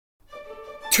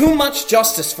Too much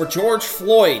justice for George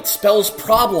Floyd spells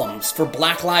problems for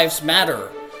Black Lives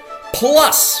Matter.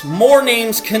 Plus, more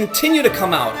names continue to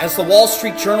come out as the Wall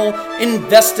Street Journal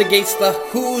investigates the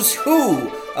who's who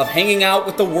of hanging out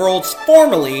with the world's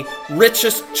formerly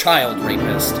richest child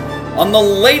rapist on the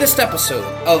latest episode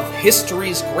of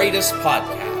History's Greatest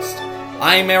Podcast.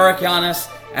 I'm Eric Giannis,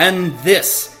 and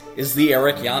this is The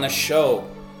Eric Giannis Show.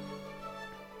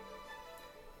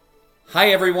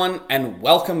 Hi everyone, and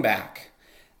welcome back.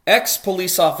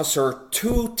 Ex-police officer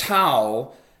Tu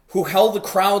Tao, who held the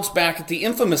crowds back at the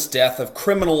infamous death of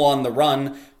criminal on the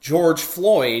run George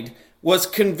Floyd, was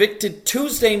convicted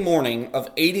Tuesday morning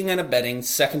of aiding and abetting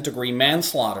second-degree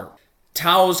manslaughter.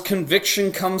 Tao's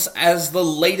conviction comes as the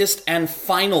latest and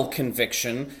final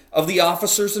conviction of the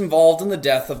officers involved in the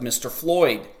death of Mr.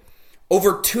 Floyd.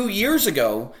 Over 2 years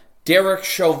ago, Derek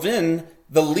Chauvin,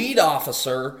 the lead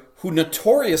officer who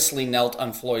notoriously knelt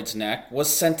on Floyd's neck,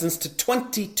 was sentenced to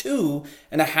 22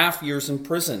 and a half years in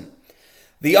prison.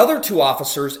 The other two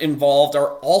officers involved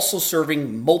are also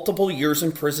serving multiple years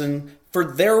in prison for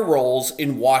their roles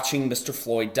in watching Mr.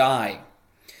 Floyd die.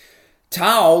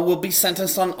 Tao will be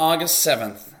sentenced on August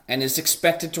 7th and is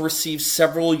expected to receive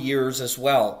several years as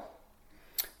well.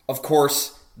 Of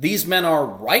course, these men are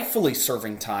rightfully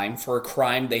serving time for a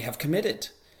crime they have committed.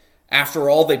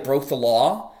 After all, they broke the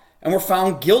law and were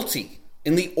found guilty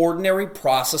in the ordinary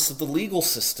process of the legal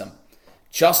system.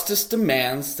 Justice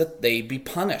demands that they be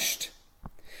punished.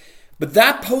 But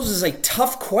that poses a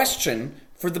tough question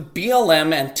for the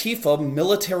BLM Antifa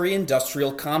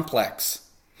military-industrial complex.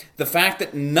 The fact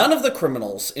that none of the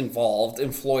criminals involved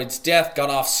in Floyd's death got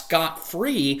off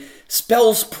scot-free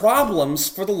spells problems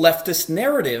for the leftist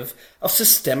narrative of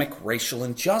systemic racial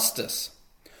injustice.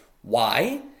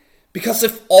 Why? Because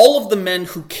if all of the men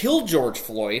who killed George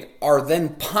Floyd are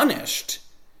then punished,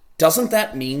 doesn't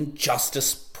that mean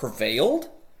justice prevailed?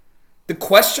 The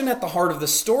question at the heart of the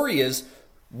story is,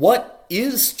 what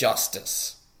is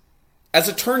justice? As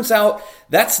it turns out,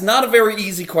 that's not a very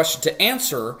easy question to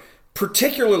answer,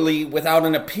 particularly without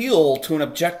an appeal to an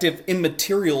objective,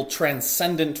 immaterial,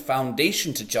 transcendent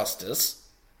foundation to justice.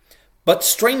 But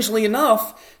strangely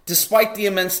enough, despite the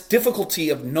immense difficulty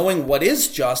of knowing what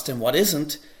is just and what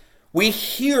isn't, we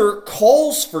hear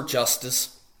calls for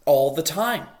justice all the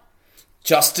time.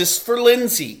 Justice for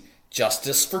Lindsay,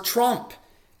 justice for Trump,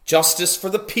 justice for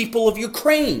the people of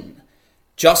Ukraine,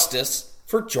 justice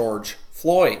for George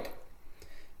Floyd.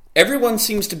 Everyone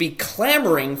seems to be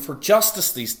clamoring for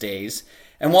justice these days,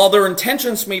 and while their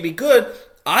intentions may be good,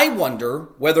 I wonder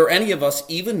whether any of us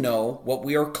even know what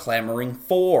we are clamoring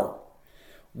for.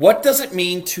 What does it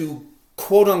mean to,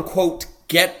 quote-unquote,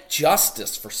 get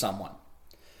justice for someone?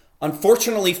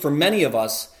 Unfortunately for many of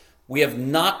us, we have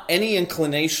not any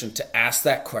inclination to ask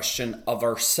that question of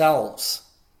ourselves.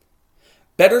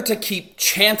 Better to keep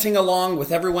chanting along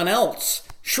with everyone else.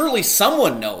 Surely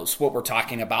someone knows what we're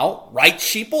talking about, right,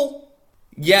 sheeple?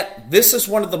 Yet, this is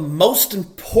one of the most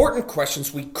important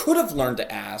questions we could have learned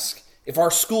to ask if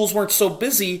our schools weren't so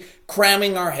busy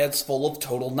cramming our heads full of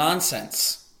total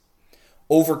nonsense.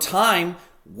 Over time,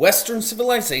 Western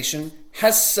civilization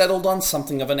has settled on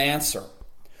something of an answer.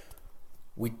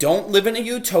 We don't live in a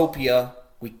utopia.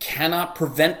 We cannot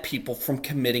prevent people from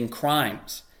committing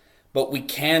crimes, but we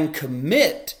can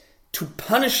commit to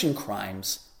punishing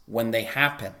crimes when they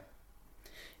happen.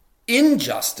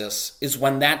 Injustice is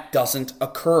when that doesn't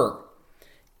occur.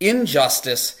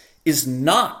 Injustice is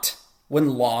not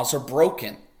when laws are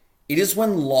broken. It is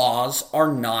when laws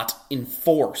are not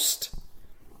enforced.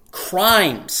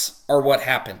 Crimes are what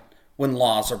happen when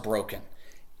laws are broken.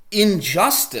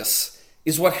 Injustice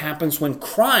is what happens when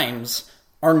crimes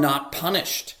are not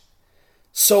punished.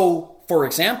 So, for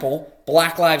example,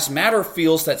 Black Lives Matter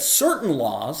feels that certain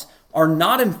laws are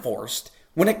not enforced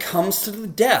when it comes to the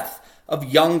death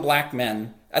of young black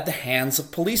men at the hands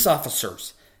of police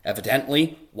officers,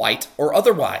 evidently white or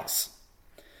otherwise.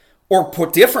 Or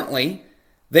put differently,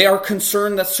 they are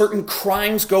concerned that certain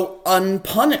crimes go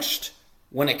unpunished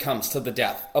when it comes to the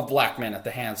death of black men at the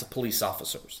hands of police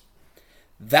officers.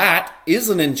 That is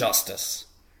an injustice.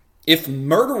 If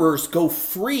murderers go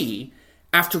free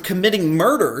after committing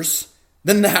murders,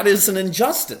 then that is an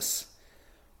injustice.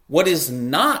 What is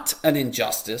not an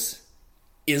injustice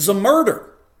is a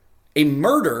murder. A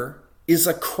murder is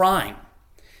a crime.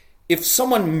 If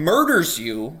someone murders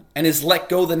you and is let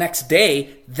go the next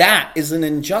day, that is an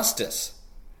injustice.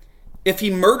 If he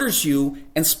murders you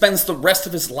and spends the rest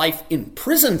of his life in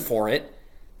prison for it,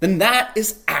 then that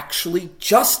is actually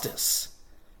justice.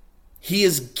 He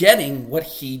is getting what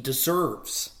he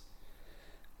deserves.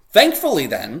 Thankfully,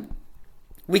 then,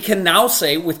 we can now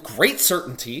say with great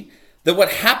certainty that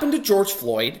what happened to George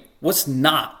Floyd was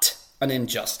not an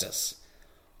injustice.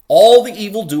 All the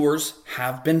evildoers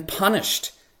have been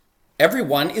punished.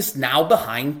 Everyone is now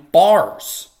behind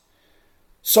bars.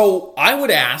 So I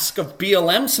would ask of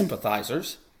BLM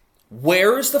sympathizers,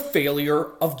 where is the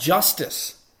failure of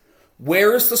justice?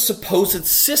 Where is the supposed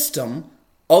system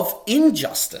of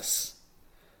injustice?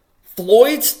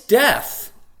 Floyd's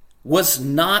death was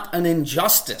not an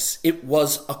injustice. It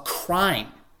was a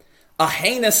crime. A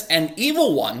heinous and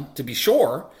evil one, to be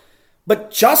sure,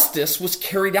 but justice was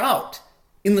carried out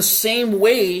in the same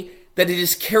way that it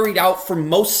is carried out for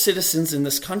most citizens in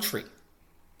this country.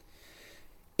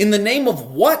 In the name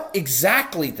of what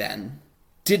exactly, then,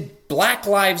 did Black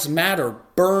Lives Matter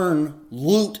burn,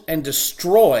 loot, and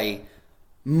destroy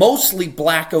mostly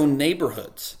black-owned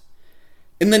neighborhoods?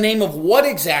 In the name of what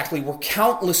exactly were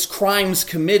countless crimes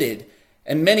committed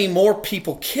and many more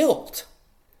people killed?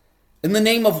 In the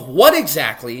name of what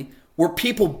exactly were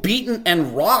people beaten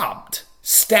and robbed,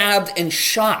 stabbed and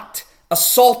shot,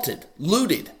 assaulted,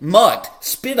 looted, mugged,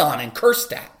 spit on, and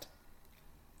cursed at?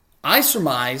 I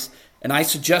surmise, and I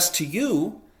suggest to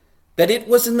you, that it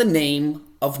was in the name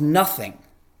of nothing.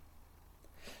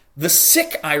 The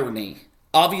sick irony,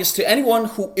 obvious to anyone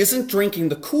who isn't drinking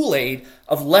the Kool-Aid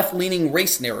of left-leaning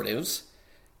race narratives,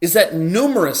 is that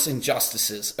numerous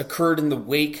injustices occurred in the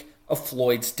wake of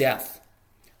Floyd's death.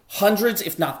 Hundreds,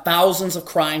 if not thousands, of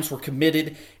crimes were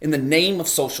committed in the name of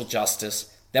social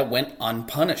justice that went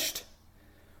unpunished.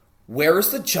 Where is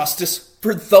the justice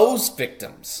for those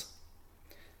victims?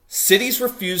 Cities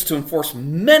refused to enforce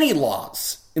many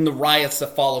laws in the riots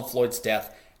that followed Floyd's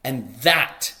death, and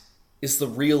that is the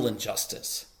real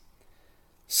injustice.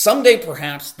 Someday,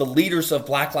 perhaps, the leaders of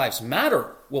Black Lives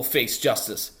Matter will face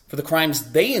justice for the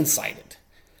crimes they incited.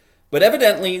 But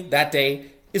evidently, that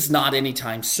day is not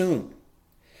anytime soon.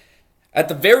 At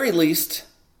the very least,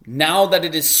 now that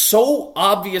it is so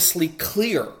obviously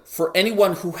clear for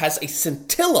anyone who has a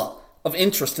scintilla of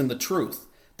interest in the truth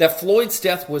that Floyd's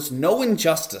death was no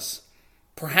injustice,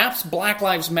 perhaps Black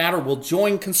Lives Matter will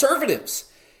join conservatives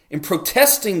in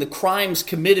protesting the crimes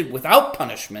committed without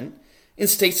punishment in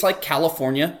states like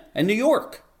California and New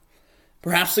York.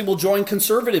 Perhaps they will join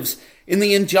conservatives in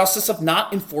the injustice of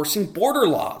not enforcing border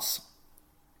laws.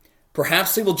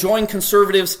 Perhaps they will join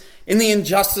conservatives in the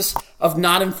injustice of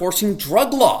not enforcing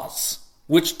drug laws,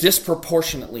 which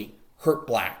disproportionately hurt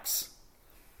blacks.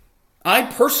 I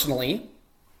personally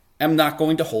am not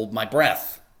going to hold my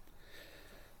breath.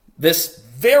 This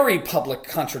very public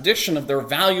contradiction of their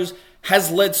values has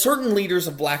led certain leaders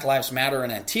of Black Lives Matter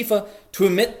and Antifa to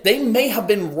admit they may have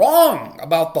been wrong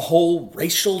about the whole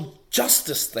racial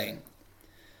justice thing.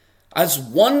 As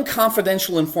one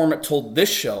confidential informant told this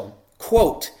show,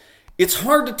 quote, "It's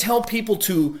hard to tell people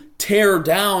to tear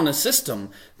down a system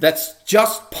that's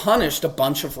just punished a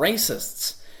bunch of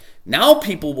racists. Now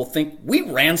people will think we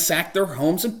ransacked their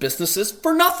homes and businesses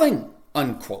for nothing,"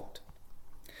 unquote.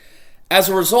 As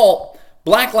a result,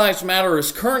 Black Lives Matter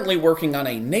is currently working on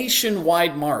a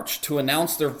nationwide march to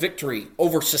announce their victory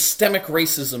over systemic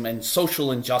racism and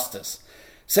social injustice,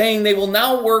 saying they will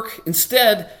now work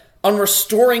instead on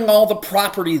restoring all the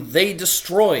property they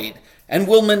destroyed and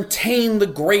will maintain the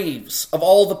graves of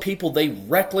all the people they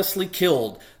recklessly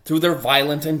killed through their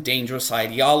violent and dangerous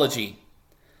ideology.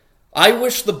 I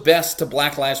wish the best to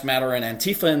Black Lives Matter and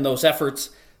Antifa in those efforts.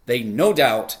 They no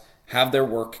doubt have their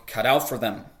work cut out for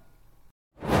them.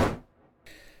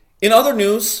 In other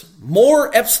news,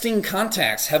 more Epstein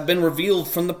contacts have been revealed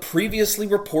from the previously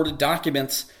reported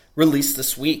documents released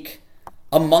this week.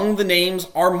 Among the names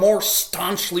are more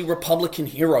staunchly Republican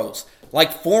heroes,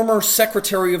 like former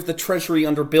Secretary of the Treasury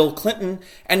under Bill Clinton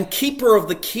and keeper of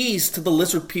the keys to the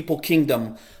Lizard People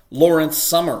Kingdom, Lawrence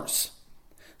Summers.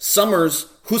 Summers,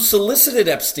 who solicited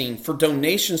Epstein for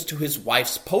donations to his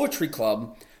wife's poetry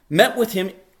club, met with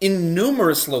him in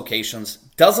numerous locations,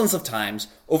 dozens of times,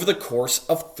 over the course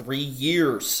of 3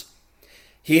 years.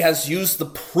 He has used the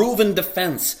proven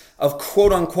defense of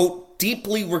quote-unquote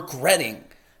deeply regretting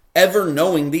ever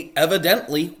knowing the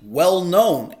evidently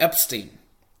well-known Epstein.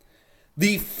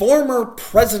 The former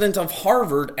president of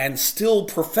Harvard and still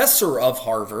professor of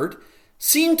Harvard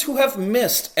seemed to have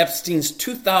missed Epstein's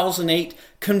 2008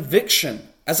 conviction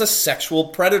as a sexual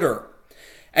predator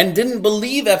and didn't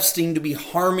believe Epstein to be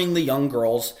harming the young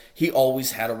girls he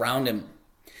always had around him.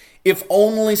 If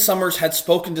only Summers had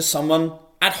spoken to someone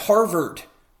at Harvard,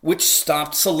 which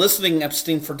stopped soliciting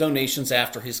Epstein for donations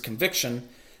after his conviction,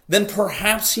 then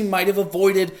perhaps he might have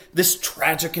avoided this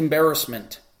tragic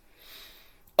embarrassment.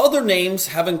 Other names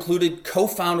have included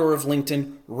co-founder of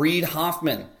LinkedIn, Reid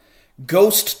Hoffman,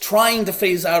 ghost trying to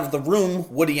phase out of the room,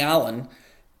 Woody Allen,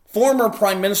 former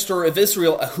Prime Minister of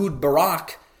Israel Ehud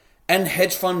Barak, and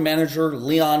hedge fund manager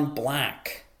Leon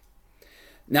Black.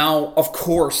 Now, of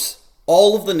course,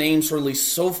 all of the names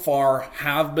released so far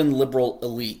have been liberal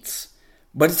elites,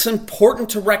 but it's important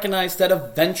to recognize that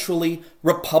eventually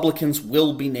Republicans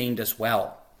will be named as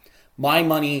well. My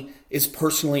money is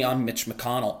personally on Mitch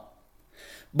McConnell.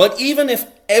 But even if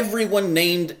everyone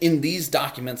named in these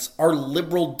documents are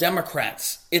liberal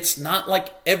Democrats, it's not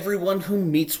like everyone who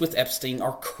meets with Epstein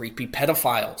are creepy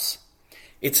pedophiles.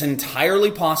 It's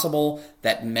entirely possible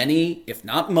that many, if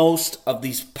not most, of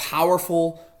these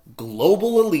powerful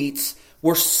global elites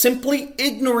were simply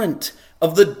ignorant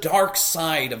of the dark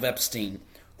side of Epstein,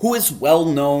 who is well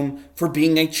known for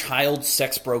being a child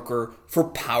sex broker for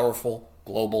powerful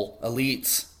global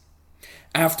elites.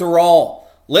 After all,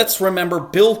 let's remember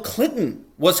Bill Clinton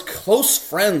was close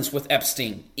friends with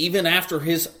Epstein even after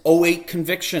his '08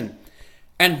 conviction.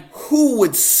 And who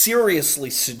would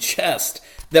seriously suggest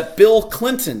that Bill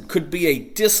Clinton could be a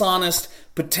dishonest,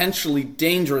 potentially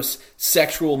dangerous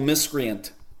sexual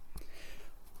miscreant?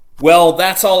 Well,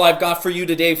 that's all I've got for you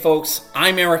today, folks.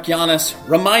 I'm Eric Yanis,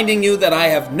 reminding you that I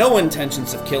have no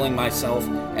intentions of killing myself,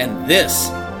 and this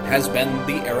has been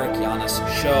the Eric Yanis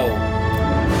Show.